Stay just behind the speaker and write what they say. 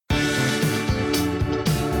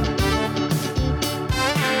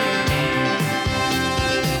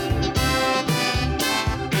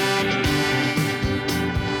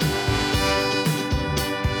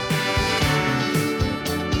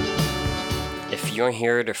If you're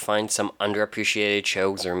here to find some underappreciated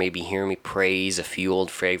shows or maybe hear me praise a few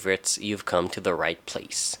old favorites, you've come to the right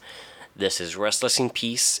place. This is Restless in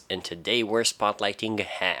Peace, and today we're spotlighting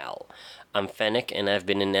Hal. I'm Fennec, and I've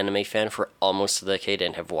been an anime fan for almost a decade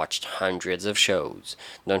and have watched hundreds of shows.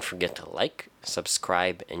 Don't forget to like,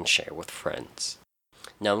 subscribe, and share with friends.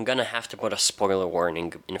 Now, I'm gonna have to put a spoiler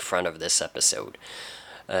warning in front of this episode.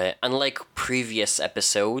 Unlike previous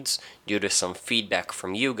episodes, due to some feedback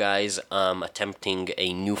from you guys, I'm attempting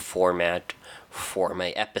a new format for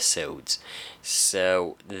my episodes.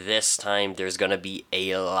 So this time there's gonna be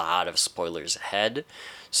a lot of spoilers ahead.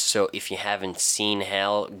 So if you haven't seen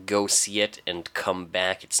Hal, go see it and come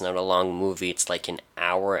back. It's not a long movie, it's like an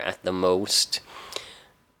hour at the most.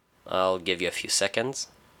 I'll give you a few seconds.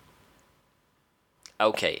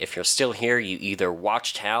 Okay, if you're still here, you either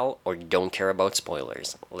watched Hal or don't care about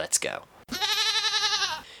spoilers. Let's go.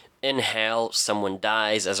 In Hal, someone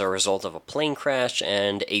dies as a result of a plane crash,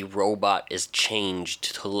 and a robot is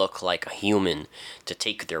changed to look like a human to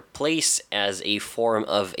take their place as a form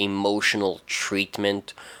of emotional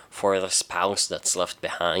treatment for the spouse that's left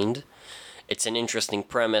behind. It's an interesting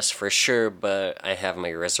premise for sure, but I have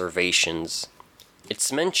my reservations.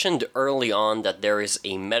 It's mentioned early on that there is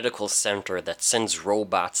a medical center that sends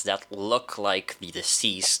robots that look like the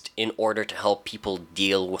deceased in order to help people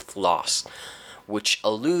deal with loss, which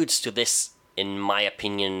alludes to this, in my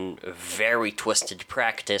opinion, very twisted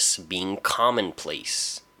practice being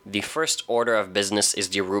commonplace. The first order of business is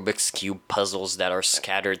the Rubik's Cube puzzles that are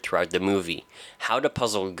scattered throughout the movie. How the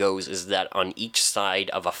puzzle goes is that on each side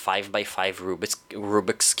of a 5x5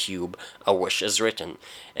 Rubik's Cube, a wish is written.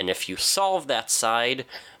 And if you solve that side,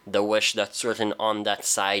 the wish that's written on that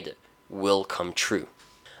side will come true.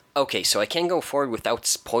 Okay, so I can't go forward without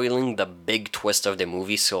spoiling the big twist of the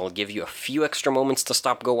movie, so I'll give you a few extra moments to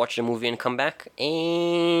stop, go watch the movie, and come back.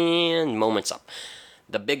 And moments up.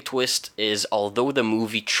 The big twist is, although the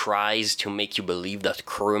movie tries to make you believe that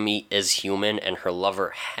Kurumi is human and her lover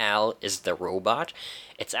Hal is the robot,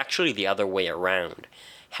 it's actually the other way around.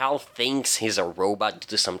 Hal thinks he's a robot due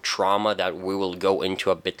to some trauma that we will go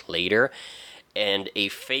into a bit later, and a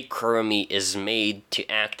fake Kurumi is made to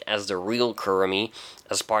act as the real Kurumi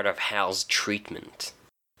as part of Hal's treatment.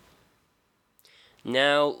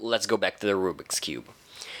 Now, let's go back to the Rubik's Cube.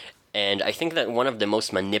 And I think that one of the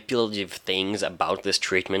most manipulative things about this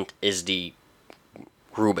treatment is the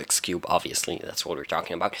Rubik's Cube, obviously, that's what we're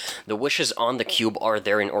talking about. The wishes on the cube are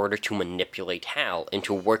there in order to manipulate Hal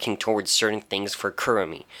into working towards certain things for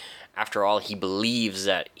Kurumi. After all, he believes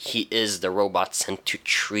that he is the robot sent to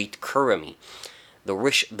treat Kurumi.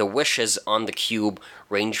 The wishes on the cube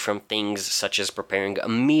range from things such as preparing a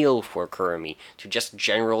meal for Kurumi to just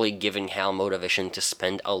generally giving Hal motivation to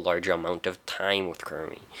spend a large amount of time with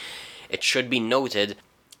Kurumi. It should be noted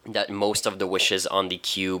that most of the wishes on the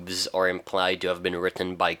cubes are implied to have been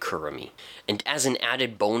written by Kurumi. And as an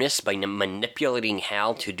added bonus, by manipulating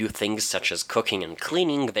Hal to do things such as cooking and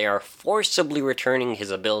cleaning, they are forcibly returning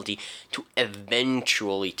his ability to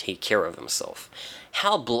eventually take care of himself.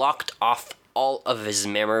 Hal blocked off all of his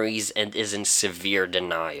memories and is in severe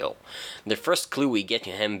denial. The first clue we get to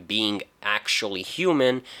him being actually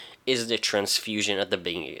human is the transfusion at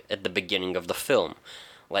the beginning of the film.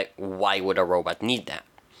 Like, why would a robot need that?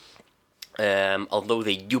 Although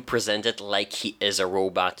they do present it like he is a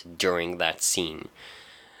robot during that scene.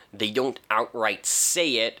 They don't outright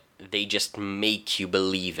say it, they just make you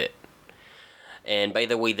believe it. And by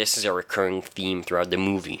the way, this is a recurring theme throughout the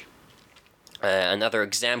movie. Another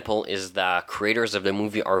example is the creators of the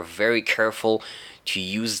movie are very careful to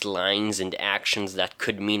use lines and actions that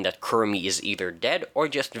could mean that Kurumi is either dead or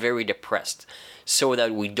just very depressed, so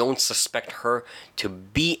that we don't suspect her to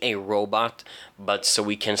be a robot, but so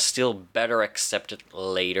we can still better accept it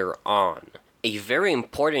later on. A very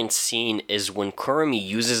important scene is when Kurumi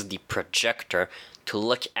uses the projector to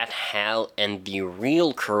look at Hal and the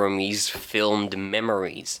real Kurumi's filmed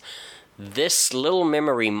memories. This little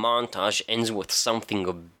memory montage ends with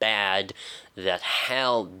something bad that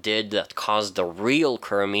Hal did that caused the real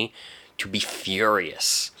Kurumi to be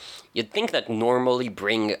furious. You'd think that normally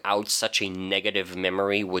bringing out such a negative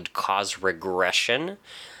memory would cause regression,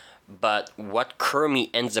 but what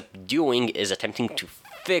Kurumi ends up doing is attempting to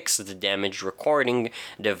fix the damaged recording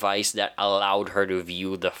device that allowed her to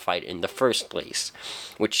view the fight in the first place,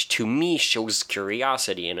 which to me shows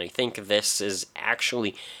curiosity, and I think this is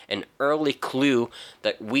actually an early clue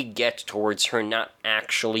that we get towards her not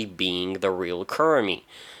actually being the real Kurumi,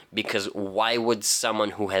 because why would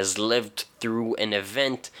someone who has lived through an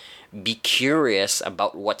event be curious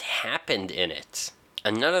about what happened in it?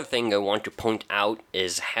 Another thing I want to point out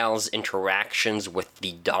is Hal's interactions with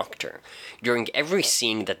the Doctor. During every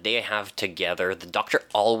scene that they have together, the Doctor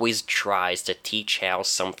always tries to teach Hal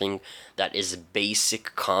something that is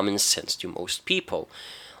basic common sense to most people.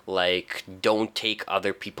 Like, don't take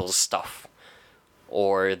other people's stuff.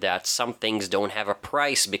 Or that some things don't have a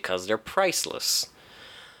price because they're priceless.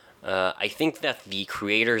 I think that the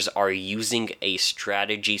creators are using a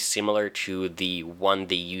strategy similar to the one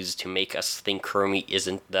they used to make us think Kermit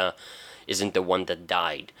isn't the one that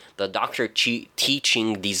died. The Doctor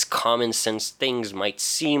teaching these common sense things might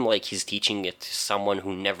seem like he's teaching it to someone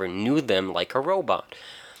who never knew them, like a robot.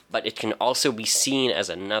 But it can also be seen as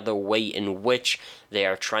another way in which they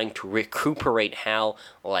are trying to recuperate Hal,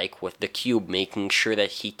 like with the cube, making sure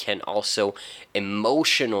that he can also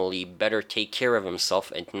emotionally better take care of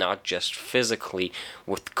himself and not just physically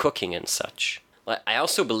with cooking and such. I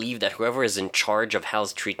also believe that whoever is in charge of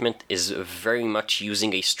Hal's treatment is very much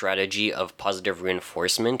using a strategy of positive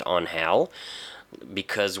reinforcement on Hal,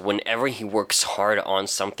 because whenever he works hard on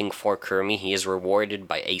something for Kermit, he is rewarded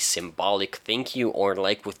by a symbolic thank you, or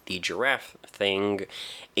like with the giraffe thing,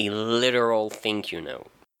 a literal thank you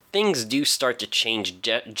note. Things do start to change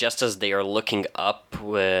just as they are looking up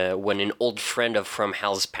when an old friend from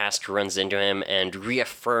Hal's past runs into him and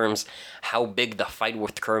reaffirms how big the fight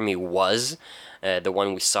with Kermit was, the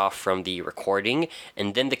one we saw from the recording,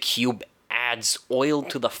 and then the cube adds oil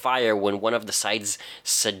to the fire when one of the sides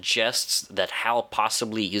suggests that Hal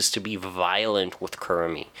possibly used to be violent with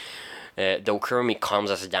Kermit. Though Kermit calms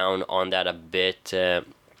us down on that a bit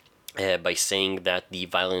by saying that the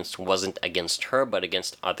violence wasn't against her but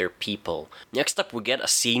against other people. Next up, we get a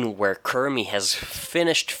scene where Kermit has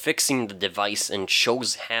finished fixing the device and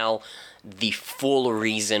shows Hal the full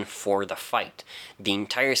reason for the fight. The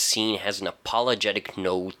entire scene has an apologetic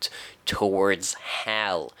note towards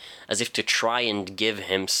Hal, as if to try and give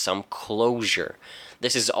him some closure.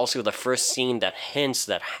 This is also the first scene that hints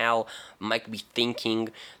that Hal might be thinking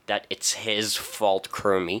that it's his fault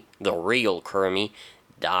Kermit, the real Kermit,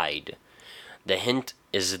 died. The hint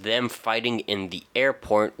is them fighting in the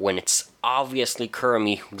airport when it's obviously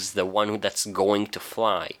Kermit who's the one that's going to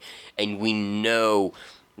fly. And we know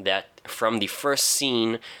that from the first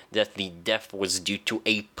scene that the death was due to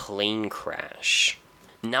a plane crash.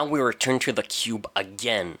 Now we return to the cube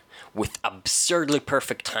again, with absurdly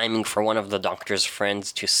perfect timing for one of the Doctor's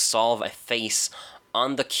friends to solve a face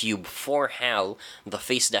on the cube for Hal, the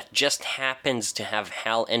face that just happens to have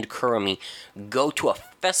Hal and Kermit go to a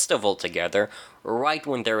festival together right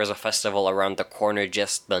when there is a festival around the corner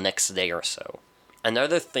just the next day or so.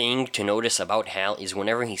 Another thing to notice about Hal is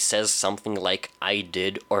whenever he says something like I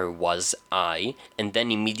did or was I, and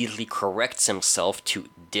then immediately corrects himself to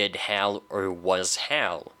did Hal or was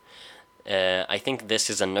Hal. I think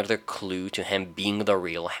this is another clue to him being the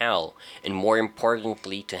real Hal, and more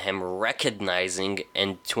importantly to him recognizing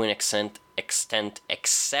and to an extent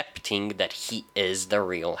accepting that he is the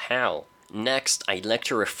real Hal. Next, I'd like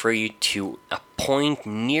to refer you to a point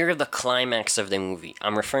near the climax of the movie.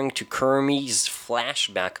 I'm referring to Kermit's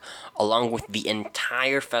flashback along with the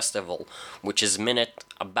entire festival, which is minute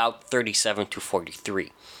about 37 to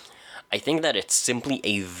 43. I think that it's simply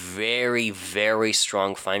a very, very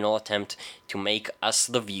strong final attempt to make us,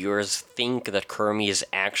 the viewers, think that Kermit is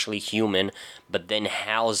actually human, but then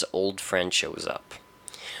Hal's old friend shows up.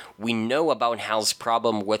 We know about Hal's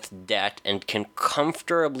problem with debt and can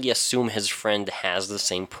comfortably assume his friend has the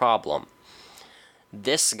same problem.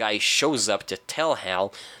 This guy shows up to tell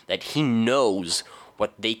Hal that he knows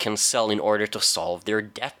what they can sell in order to solve their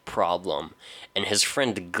debt problem, and his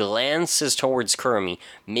friend glances towards Kermit,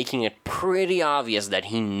 making it pretty obvious that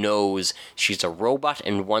he knows she's a robot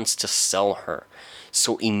and wants to sell her.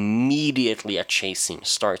 So immediately a chase scene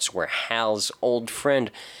starts where Hal's old friend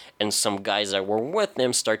and some guys that were with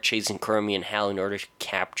him start chasing Kermit and Hal in order to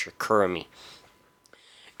capture Kermit.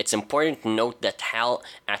 It's important to note that Hal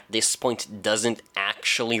at this point doesn't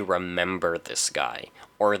actually remember this guy,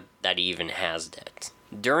 or that he even has debt.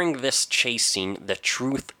 During this chase scene, the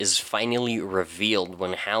truth is finally revealed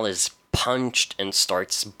when Hal is punched and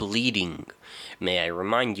starts bleeding. May I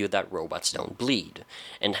remind you that robots don't bleed.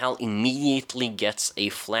 And Hal immediately gets a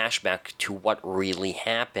flashback to what really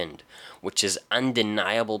happened, which is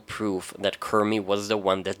undeniable proof that Kermit was the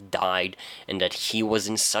one that died and that he was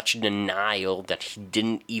in such denial that he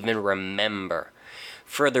didn't even remember.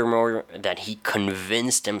 Furthermore, that he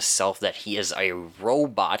convinced himself that he is a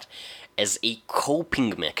robot as a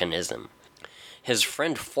coping mechanism. His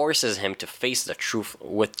friend forces him to face the truth,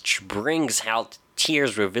 which brings Hal to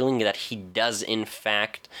tears, revealing that he does in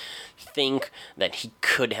fact think that he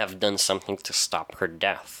could have done something to stop her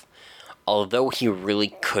death. although he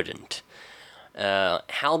really couldn't.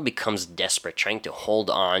 Hal becomes desperate, trying to hold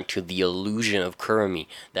on to the illusion of Kurumi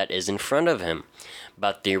that is in front of him.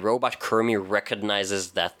 But the robot Kurumi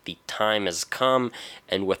recognizes that the time has come,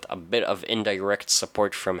 and with a bit of indirect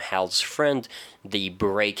support from Hal's friend, they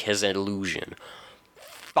break his illusion.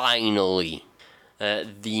 Finally!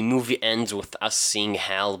 The movie ends with us seeing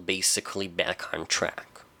Hal basically back on track.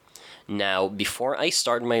 Now, before I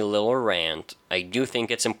start my little rant, I do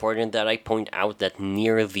think it's important that I point out that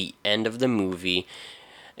near the end of the movie,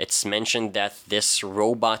 it's mentioned that this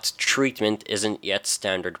robot treatment isn't yet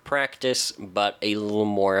standard practice, but a little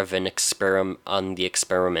more of an experiment on the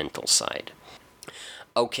experimental side.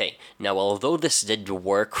 Okay, now although this did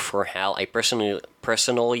work for Hal, I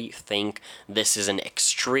personally think this is an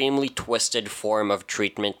extremely twisted form of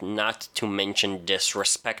treatment, not to mention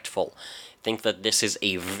disrespectful. I think that this is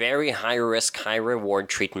a very high-risk, high-reward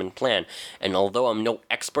treatment plan, and although I'm no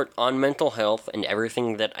expert on mental health and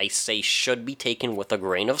everything that I say should be taken with a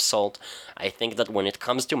grain of salt, I think that when it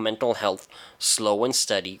comes to mental health, slow and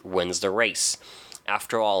steady wins the race.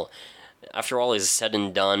 After all is said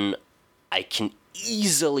and done, I can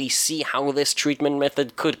easily see how this treatment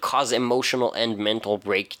method could cause emotional and mental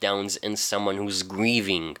breakdowns in someone who's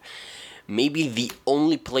grieving. Maybe the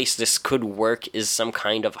only place this could work is some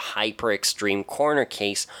kind of hyper-extreme corner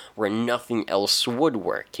case where nothing else would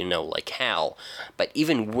work, like Hal. But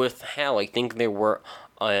even with Hal, I think they were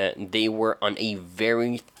on a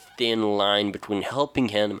very thin line between helping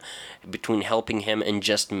him and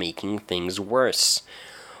just making things worse.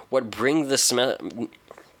 What brings this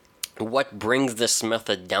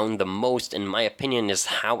method down the most, in my opinion, is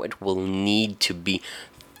how it will need to be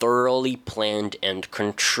thoroughly planned and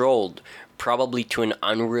controlled, probably to an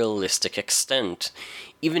unrealistic extent.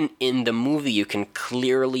 Even in the movie, you can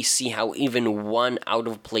clearly see how even one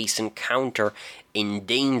out-of-place encounter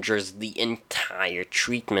endangers the entire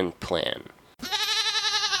treatment plan.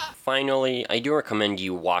 Finally, I do recommend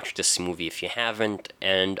you watch this movie if you haven't,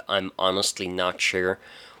 and I'm honestly not sure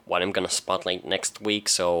what I'm gonna spotlight next week,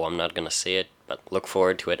 so I'm not gonna say it, but look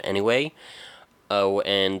forward to it anyway. Oh,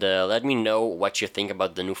 and let me know what you think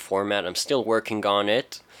about the new format. I'm still working on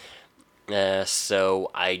it,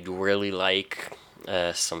 so I'd really like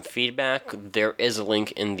some feedback. There is a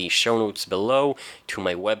link in the show notes below to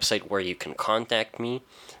my website where you can contact me.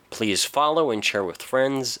 Please follow and share with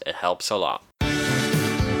friends. It helps a lot.